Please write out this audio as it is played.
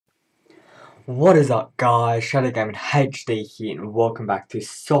What is up, guys? ShadowGamingHD here, and welcome back to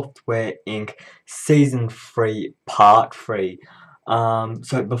Software Inc. Season 3 Part 3.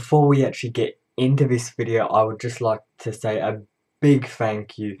 So before we actually get into this video, I would just like to say a big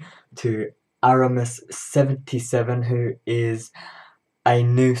thank you to Aramis77, who is a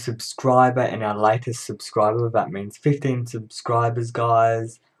new subscriber and our latest subscriber. That means 15 subscribers,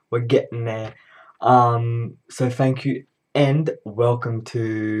 guys. We're getting there. So thank you and welcome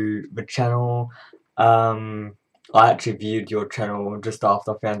to the channel. I actually viewed your channel just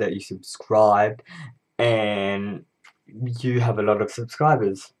after I found out you subscribed, and you have a lot of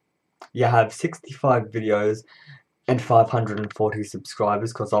subscribers. You have 65 videos and 540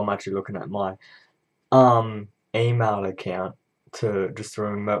 subscribers, because I'm actually looking at my email account to just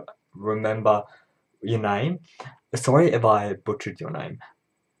remember your name. Sorry if I butchered your name.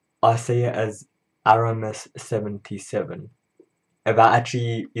 I see it as Aramis77. If that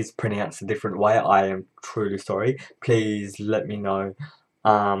actually is pronounced a different way, I am truly sorry. Please let me know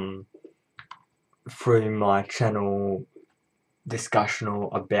through my channel discussion or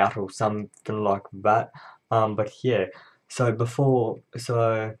about or something like that. But yeah, so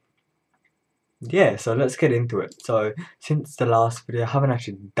let's get into it. So since the last video, I haven't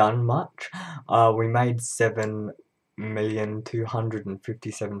actually done much. We made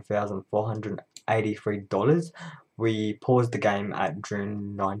 $7,257,483. We paused the game at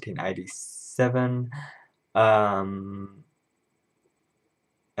June 1987. And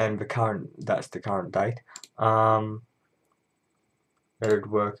that's the current date. It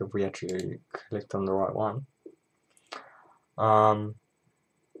would work if we actually clicked on the right one.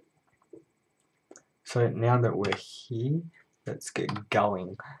 So now that we're here, let's get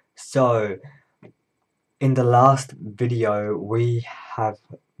going. So in the last video we have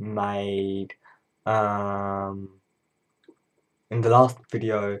made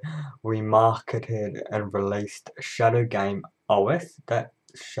we marketed and released Shadow Game OS. That's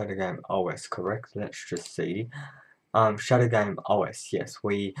Shadow Game OS, correct? Let's just see. Shadow Game OS, yes,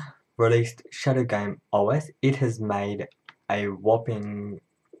 we released Shadow Game OS. It has made a whopping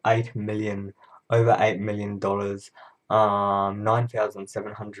over $8 million,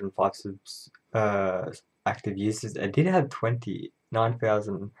 9,705 active users. It did have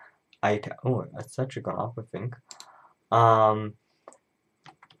 29,008. Oh, that's actually gone up, I think.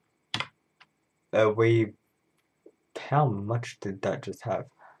 How much did that just have?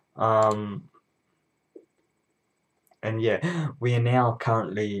 And yeah, we are now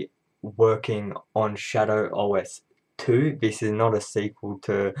currently working on Shadow OS 2. This is not a sequel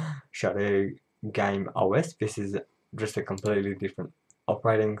to Shadow Game OS. This is just a completely different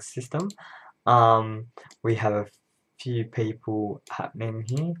operating system. We have a few people happening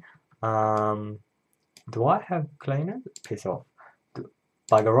here. Do I have cleaners? Piss off.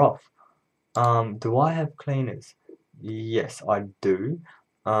 Bugger off. Do I have cleaners? Yes, I do.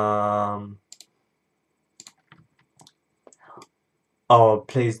 Oh,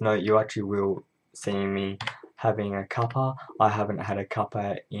 please note, you actually will see me having a cuppa. I haven't had a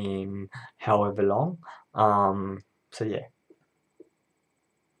cuppa in however long. So yeah.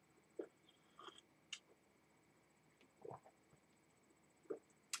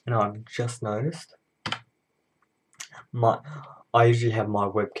 And I've just noticed I usually have my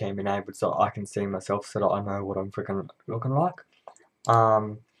webcam enabled so I can see myself, so that I know what I'm freaking looking like.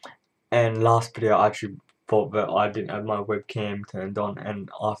 And last video I actually thought that I didn't have my webcam turned on,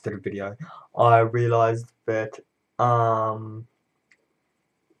 and after the video I realized that I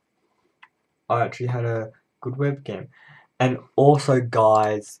actually had a good webcam. And also,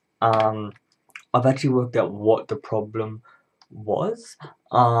 guys, I've actually worked out what the problem was.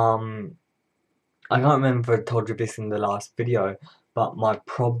 I can't remember if I told you this in the last video, but my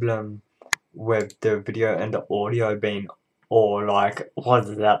problem with the video and the audio being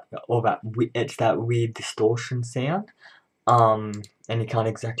it's that weird distortion sound, and you can't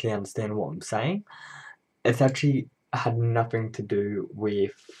exactly understand what I'm saying. It's actually had nothing to do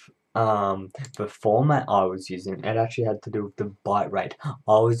with the format I was using. It actually had to do with the byte rate.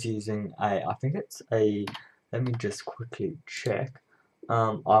 I was using I think it's a, let me just quickly check.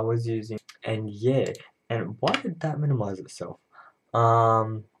 I was using, and yeah, and why did that minimize itself?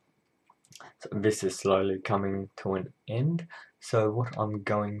 So this is slowly coming to an end. So what I'm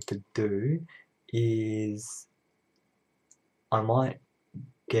going to do is I might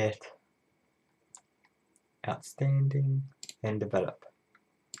get outstanding and develop.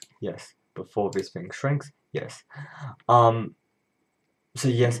 Yes, before this thing shrinks. Yes. So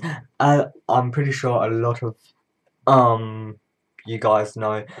yes, I'm pretty sure a lot of you guys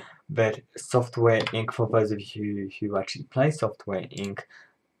know that Software Inc., for those of you who actually play Software Inc.,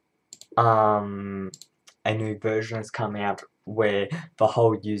 a new version has come out where the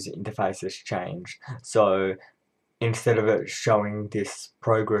whole user interface has changed. So instead of it showing this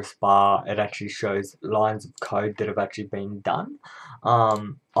progress bar, it actually shows lines of code that have actually been done.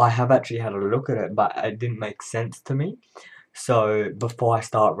 I have actually had a look at it, but it didn't make sense to me. So before I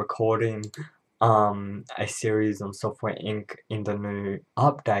start recording a series on Software Inc. in the new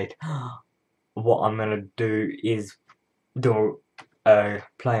update, what I'm gonna do is play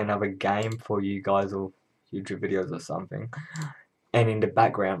another game for you guys, or YouTube videos or something, and in the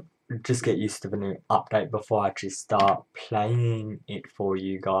background just get used to the new update before I actually start playing it for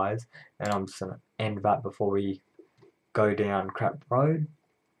you guys. And I'm just gonna end that before we go down crap road.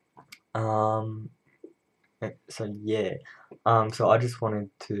 So yeah, so I just wanted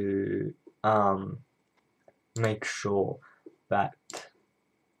to make sure that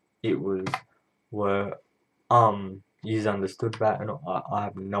it was you understood that, and I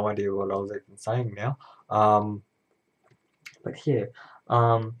have no idea what I was even saying now. But yeah,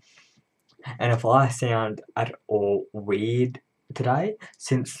 and if I sound at all weird today,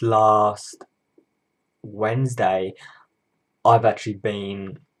 since last Wednesday, I've actually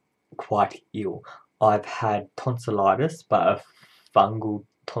been quite ill. I've had tonsillitis, but a fungal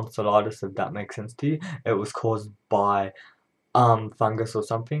tonsillitis, if that makes sense to you. It was caused by fungus or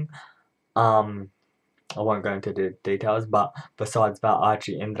something. I won't go into the details, but besides that, I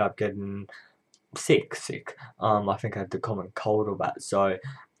actually ended up getting sick. I think I had the common cold or that, so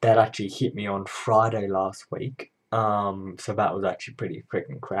that actually hit me on Friday last week. So that was actually pretty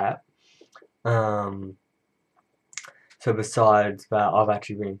freaking crap. So besides that, I've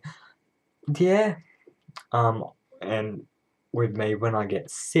actually been, yeah, and with me, when I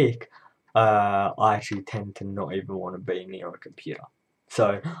get sick, I actually tend to not even want to be near a computer.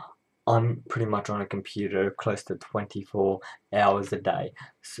 So I'm pretty much on a computer close to 24 hours a day.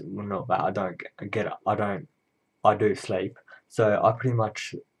 So, well, not that I do sleep. So I pretty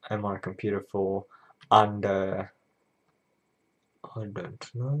much am on a computer for under, I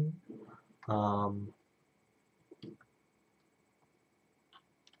don't know,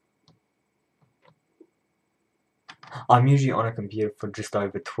 I'm usually on a computer for just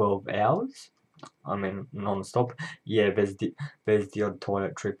over 12 hours. I mean, non-stop. Yeah, there's the odd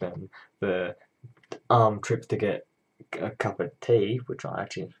toilet trip and the trips to get a cup of tea, which I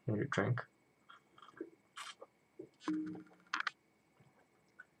actually need to drink.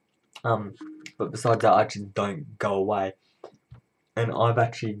 But besides that, I just don't go away. And I've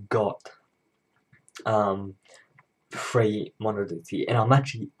actually got free monitors here, and I'm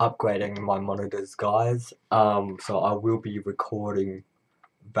actually upgrading my monitors, guys. So I will be recording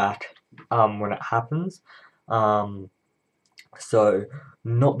that when it happens. So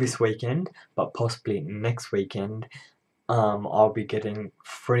not this weekend, but possibly next weekend. I'll be getting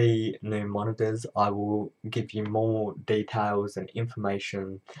 3 new monitors. I will give you more details and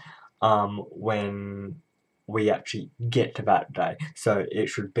information when we actually get to that day. So it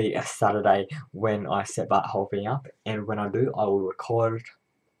should be a Saturday when I set that whole thing up, and when I do, I will record,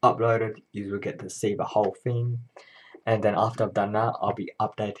 upload it. You will get to see the whole thing, and then after I've done that, I'll be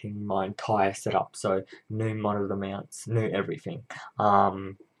updating my entire setup. So new monitor mounts, new everything.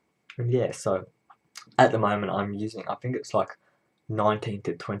 Yeah. So at the moment, I'm using, I think it's like 19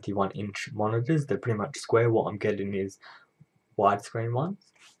 to 21 inch monitors. They're pretty much square. What I'm getting is widescreen ones.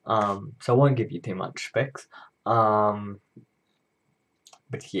 So I won't give you too much specs. But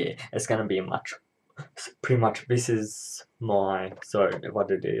yeah, it's gonna be pretty much, this is my, so if I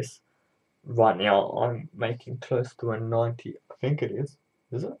do this, right now I'm making close to a 90, I think it is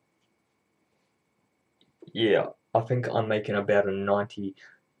it? Yeah, I think I'm making about a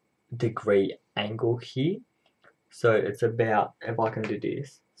 90-degree angle here. So it's about, if I can do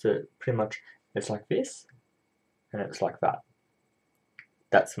this, so pretty much it's like this, and it's like that.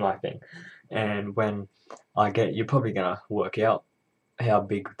 That's my thing. And when you're probably gonna work out how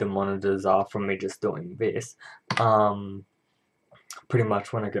big the monitors are from me just doing this. Pretty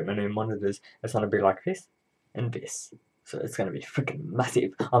much when I get my new monitors, it's gonna be like this and this. So it's gonna be freaking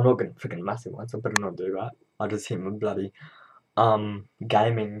massive. I'm not getting freaking massive ones, I better not do that. I just hit my bloody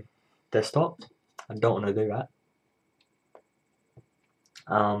gaming desktop. I don't wanna do that.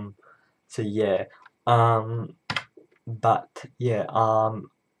 So yeah. But yeah,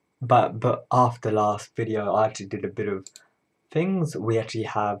 but after last video, I actually did a bit of things. We actually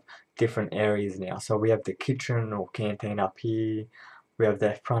have different areas now. So we have the kitchen or canteen up here. We have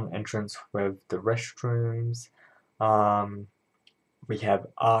the front entrance with the restrooms. We have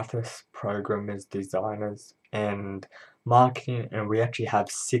artists, programmers, designers, and marketing, and we actually have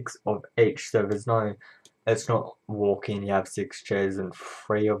 6 of each. So it's not walk in, you have 6 chairs and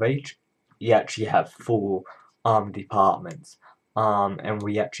 3 of each. you actually have full departments, and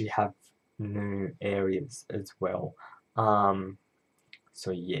we actually have new areas as well. So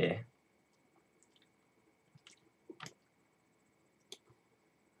yeah.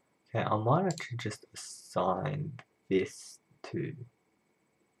 Okay, I might actually just assign this to.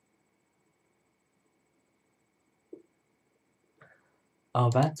 Oh,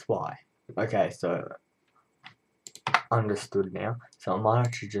 that's why. Okay, so understood now. So I might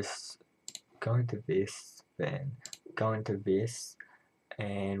actually just go into this, then go into this,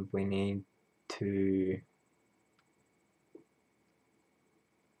 and we need to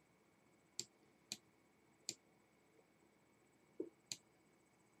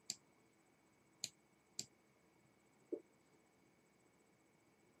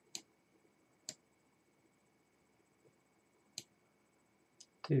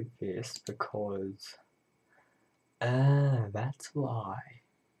do this because that's why.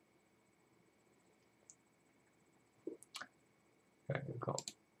 Okay, we've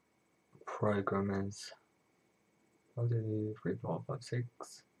got programmers. 1, 2, 3, 4, 5,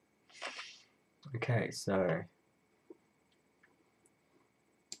 6. Okay, so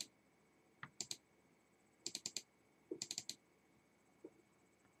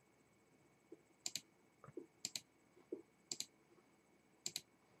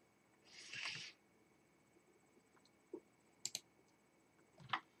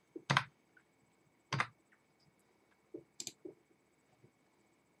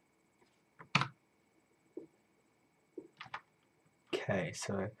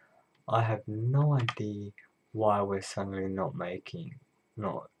I have no idea why we're suddenly not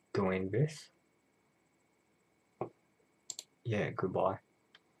doing this. Yeah, goodbye.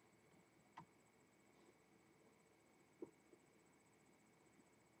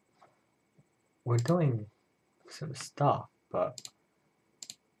 We're doing some stuff, but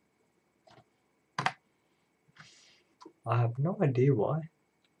I have no idea why.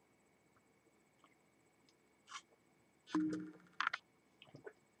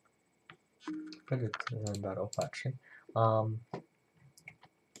 Better turn that off actually.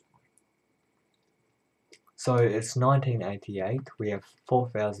 So it's 1988. We have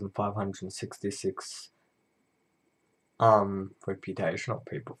 4,566 reputation or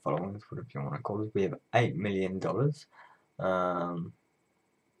people followings, whatever you want to call it. We have $8 million.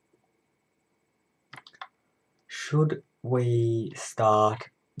 Should we start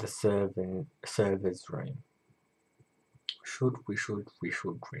the servers room? Should we?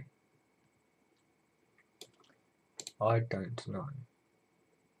 I don't know.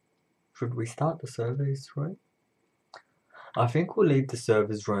 Should we start the servers room? I think we'll leave the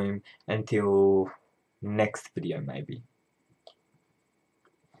servers room until next video maybe.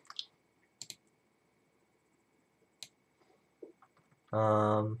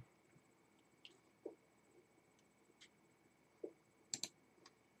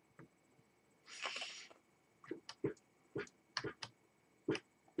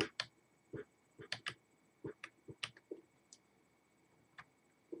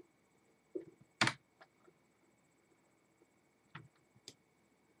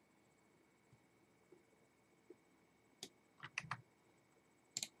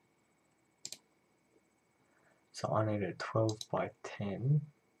 So I need a 12 by 10.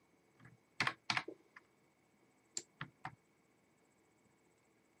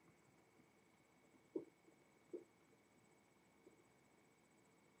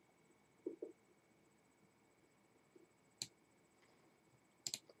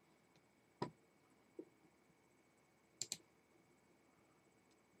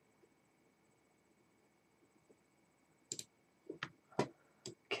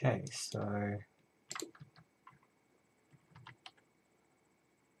 Okay, so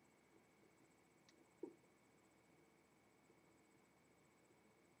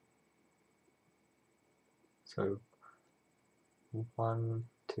So 1,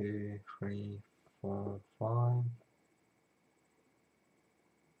 2, 3, 4, 5.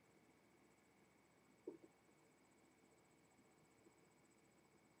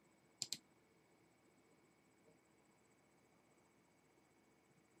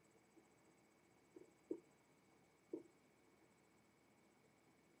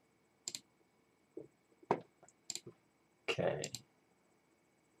 Okay.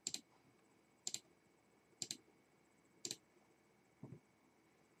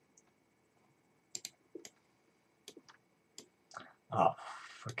 Oh,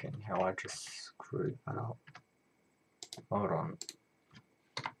 freaking hell, I just screwed that up. Hold on.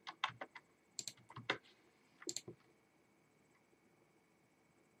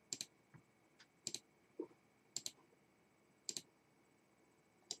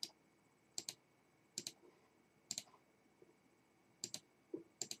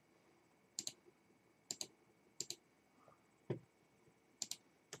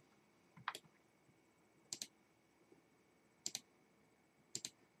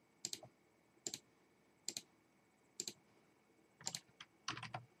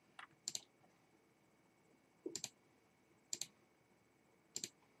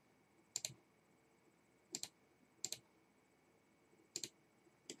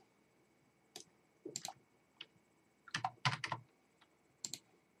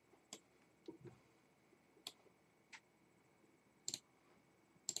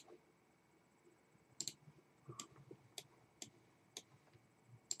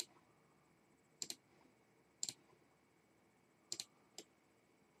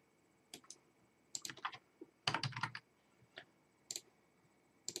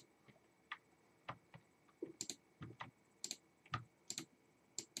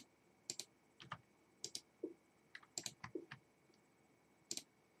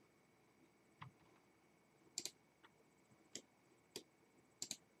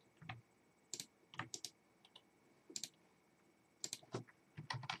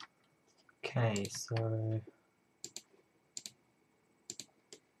 Okay, so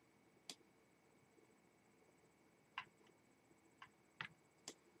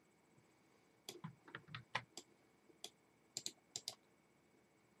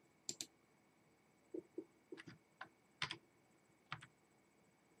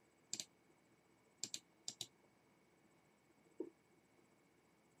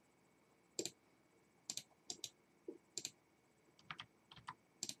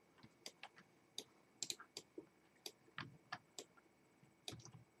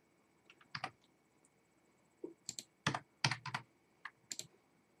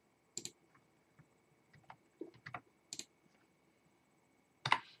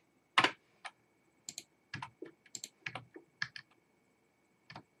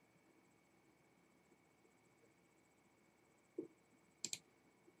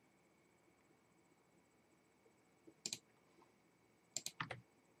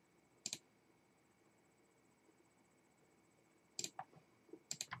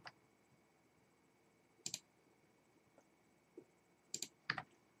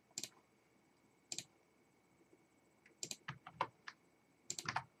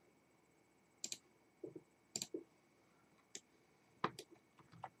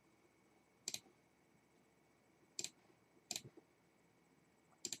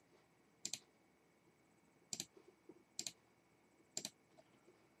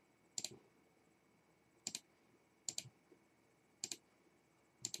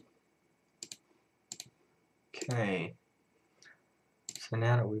okay. So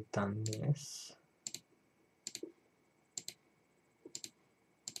now that we've done this,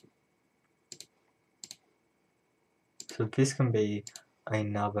 so this can be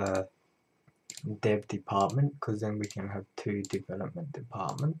another dev department, because then we can have 2 development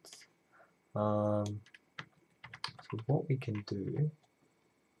departments. So what we can do,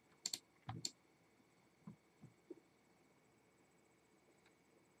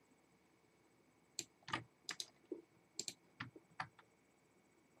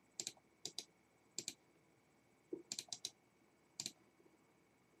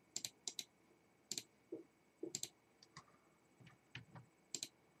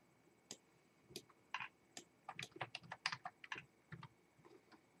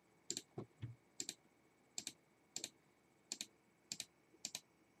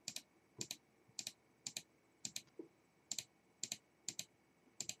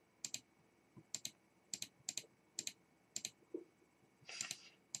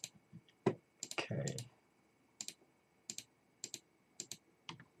 okay.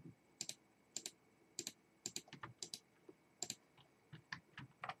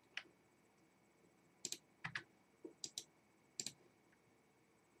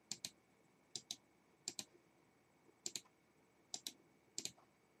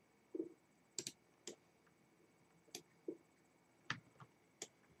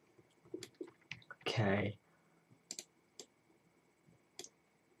 Okay.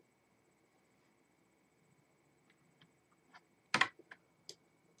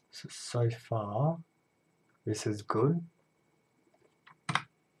 So far, this is good.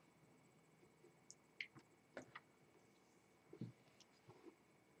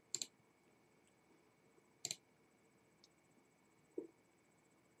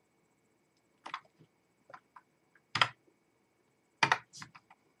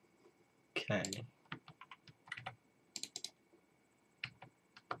 Okay.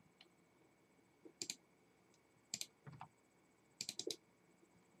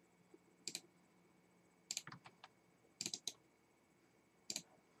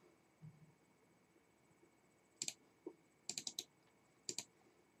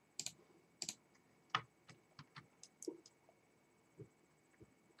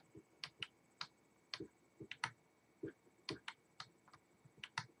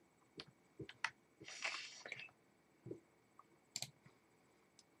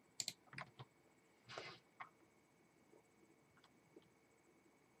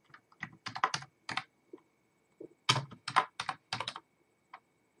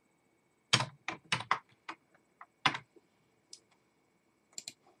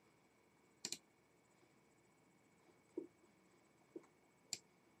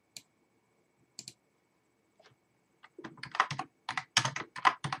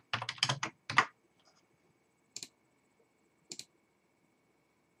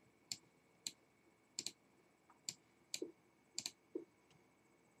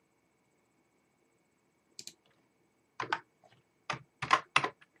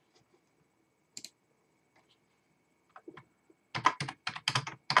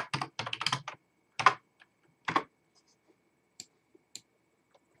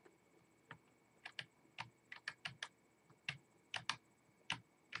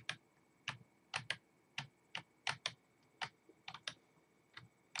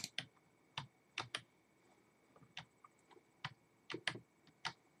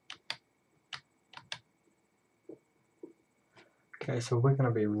 Okay, so we're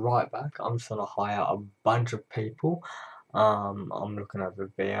gonna be right back. I'm just gonna hire a bunch of people. I'm looking over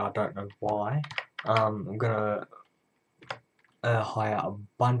there, I don't know why. I'm gonna hire a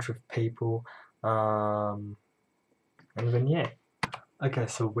bunch of people. And then yeah. Okay,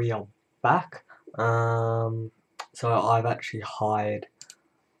 so we are back. So I've actually hired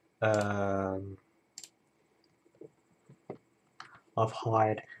I've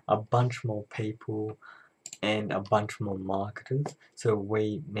hired a bunch more people and a bunch more marketers. So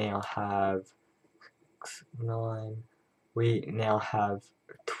we now have 9. We now have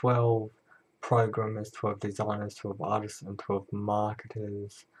 12 programmers, 12 designers, 12 artists, and 12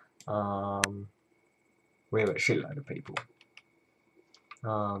 marketers. We have a shitload of people.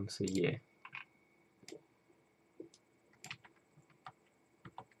 So yeah.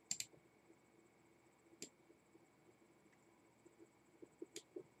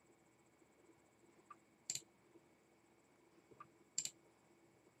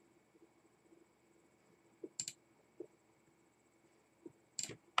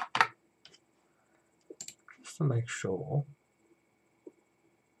 Just to make sure.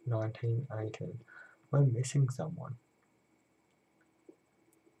 19, 18. We're missing someone.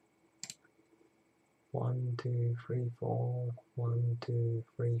 1, 2, 3, 4. 1, 2,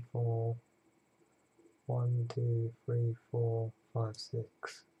 3, 4. 1, 2, 3, 4, 5,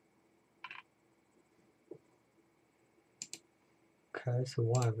 6. Okay, so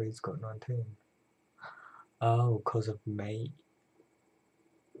why have these got 19? Oh, because of me.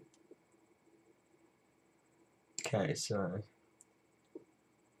 Okay, so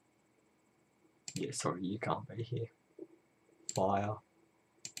yeah, sorry, you can't be here. Fire.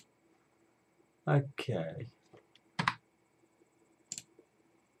 Okay.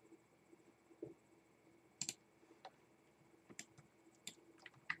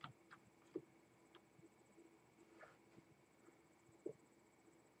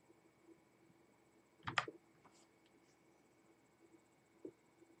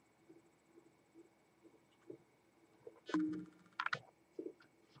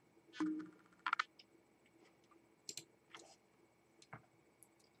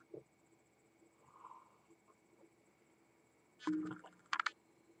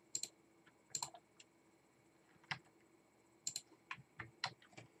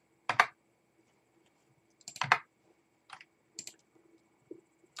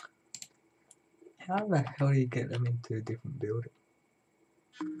 How the hell do you get them into a different building?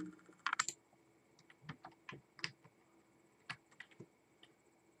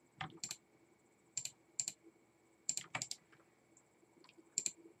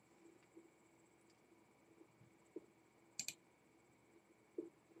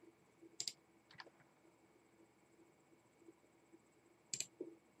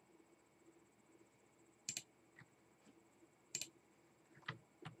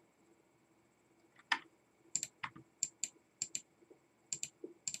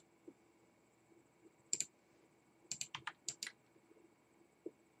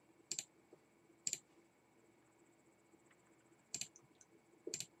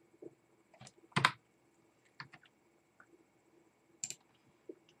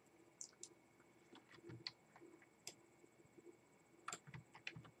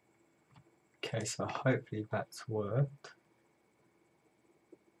 Okay, so hopefully that's worked.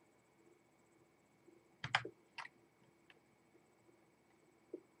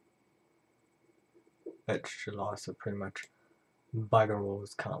 It's July, so pretty much bugger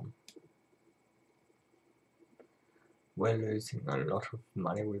all's come. We're losing a lot of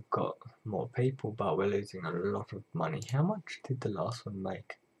money. We've got more people, but we're losing a lot of money. How much did the last one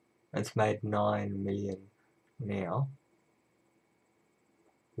make? It's made 9 million now.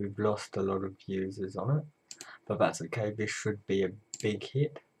 We've lost a lot of users on it, but that's okay. This should be a big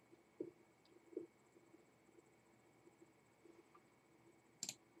hit.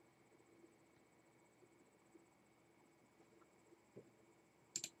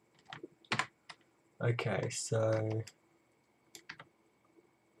 Okay, so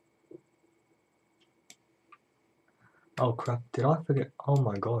oh crap, did I forget? Oh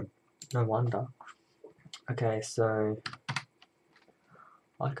my god, no wonder. Okay, so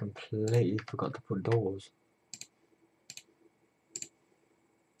I completely forgot to put doors.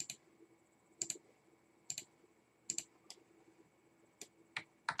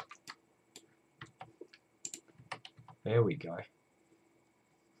 There we go.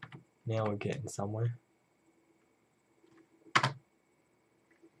 Now we're getting somewhere.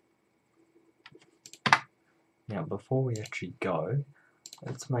 Now before we actually go,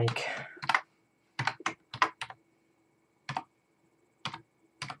 let's make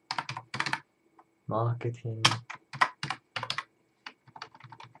marketing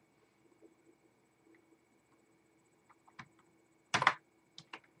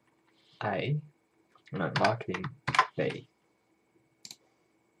A. No, marketing B.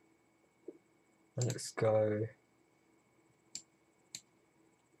 Let's go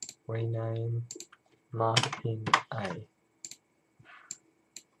rename marketing A.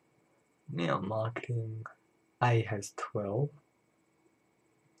 Now marketing A has 12.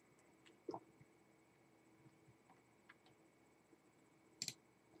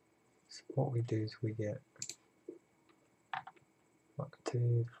 So what we do is we get 1,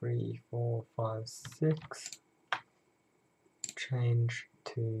 2, 3, 4, 5, 6. Change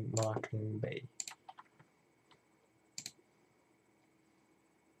to marketing B.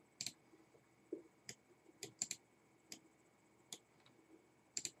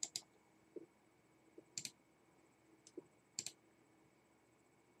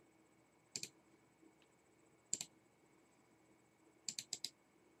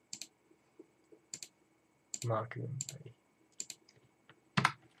 Marketing B.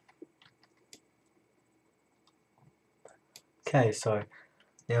 Okay, so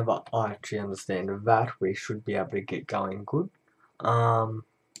now that I actually understand that, we should be able to get going good. So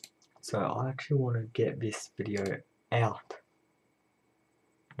I actually want to get this video out.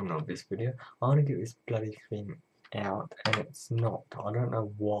 Not this video. I want to get this bloody thing out, and it's not. I don't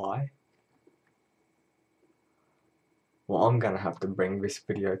know why. Well, I'm gonna have to bring this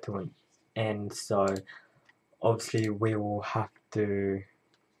video to an end, so obviously we will have to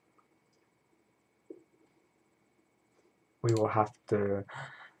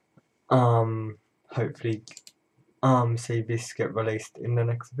hopefully see this get released in the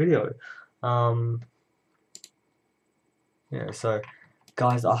next video. Yeah, so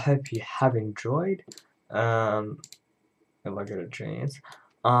guys, I hope you have enjoyed. If I get a chance.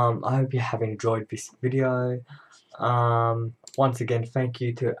 I hope you have enjoyed this video. Once again, thank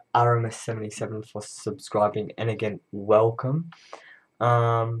you to Aramis77 for subscribing, and again, welcome.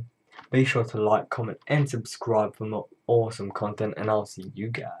 Be sure to like, comment, and subscribe for more awesome content, and I'll see you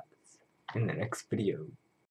guys in the next video.